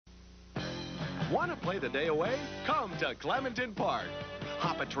Want to play the day away? Come to Clementon Park.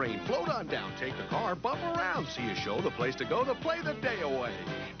 Hop a train, float on down, take a car, bump around, see a show, the place to go to play the day away.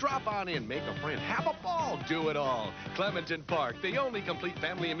 Drop on in, make a friend, have a ball, do it all. Clementon Park, the only complete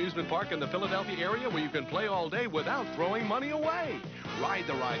family amusement park in the Philadelphia area where you can play all day without throwing money away. Ride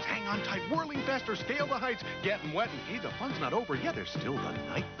the rides, hang on tight, whirling fast or scale the heights, getting wet and hey, the fun's not over yet. There's still the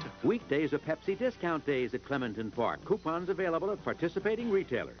night to go. Weekdays are Pepsi discount days at Clementon Park. Coupons available at participating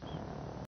retailers.